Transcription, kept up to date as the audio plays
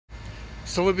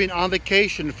So we've been on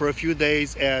vacation for a few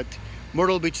days at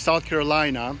Myrtle Beach, South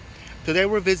Carolina. Today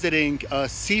we're visiting a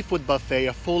seafood buffet,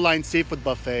 a full-line seafood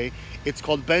buffet. It's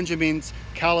called Benjamin's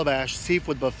Calabash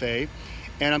Seafood Buffet.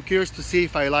 And I'm curious to see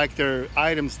if I like their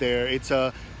items there. It's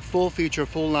a full-feature,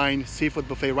 full-line seafood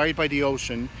buffet right by the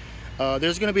ocean.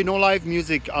 There's going to be no live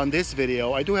music on this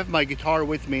video. I do have my guitar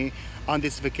with me on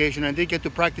this vacation. I did get to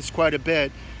practice quite a bit,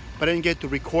 but I didn't get to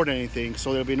record anything,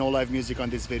 so there'll be no live music on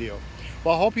this video.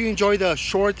 Well, I hope you enjoy the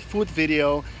short food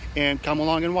video and come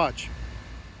along and watch.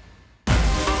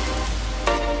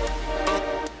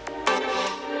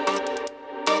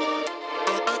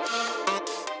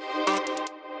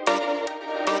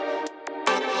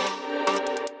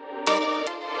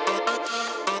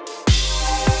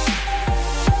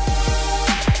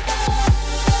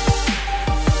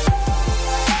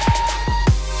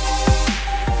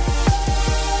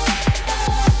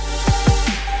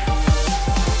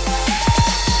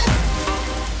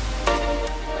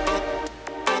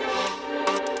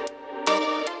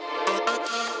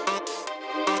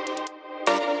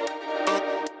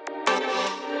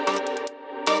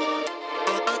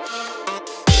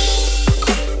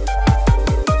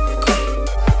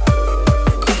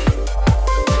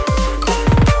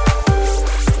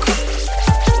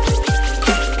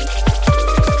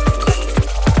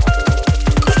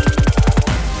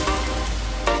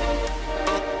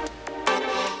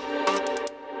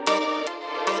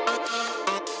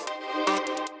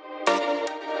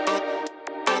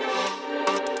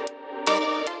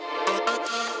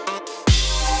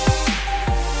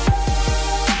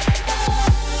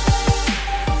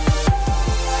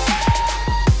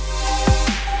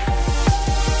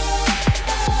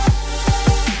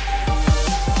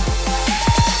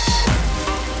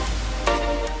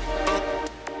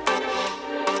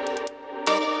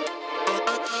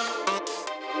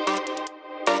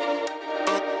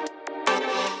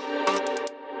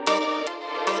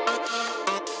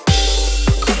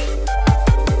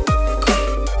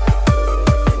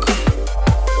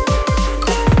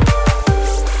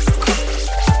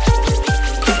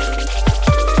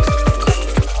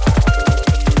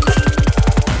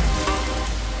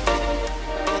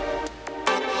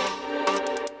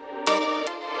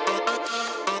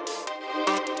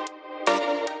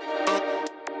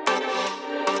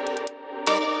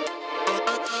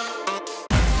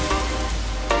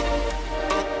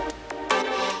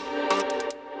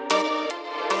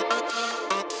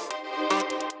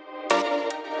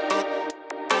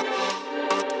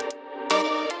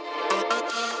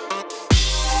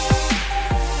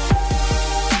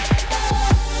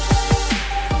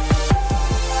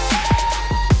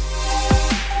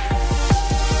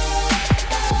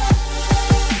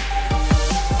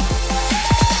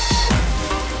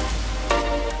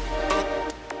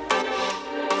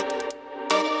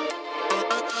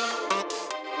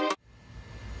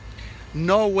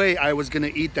 No way I was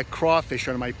gonna eat the crawfish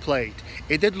on my plate.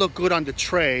 It did look good on the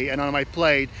tray and on my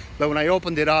plate, but when I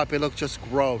opened it up, it looked just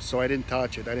gross, so I didn't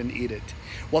touch it, I didn't eat it.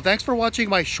 Well, thanks for watching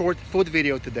my short food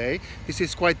video today. This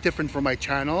is quite different from my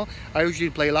channel. I usually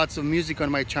play lots of music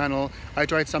on my channel. I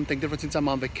tried something different since I'm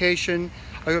on vacation.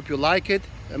 I hope you like it.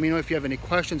 Let me know if you have any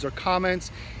questions or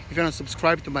comments. If you want to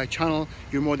subscribe to my channel,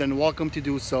 you're more than welcome to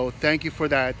do so. Thank you for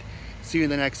that. See you in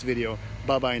the next video.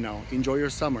 Bye-bye now. Enjoy your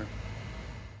summer.